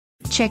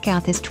Check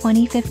out this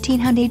 2015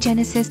 Hyundai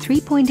Genesis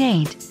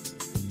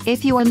 3.8.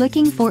 If you are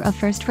looking for a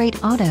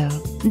first-rate auto,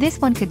 this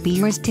one could be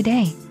yours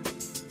today.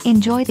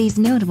 Enjoy these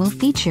notable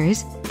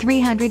features: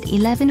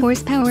 311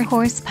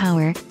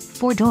 horsepower,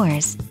 4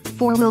 doors,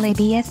 4-wheel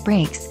ABS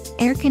brakes,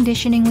 air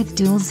conditioning with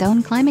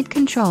dual-zone climate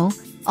control,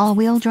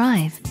 all-wheel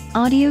drive,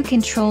 audio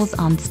controls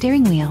on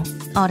steering wheel,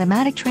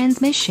 automatic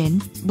transmission,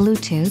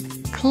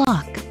 Bluetooth,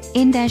 clock,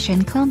 in-dash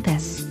and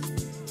compass.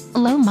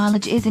 Low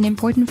mileage is an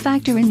important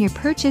factor in your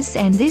purchase,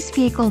 and this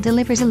vehicle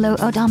delivers a low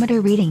odometer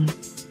reading.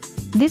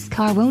 This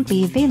car won't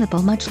be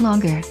available much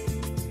longer.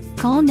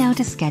 Call now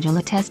to schedule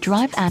a test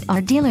drive at our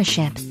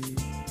dealership.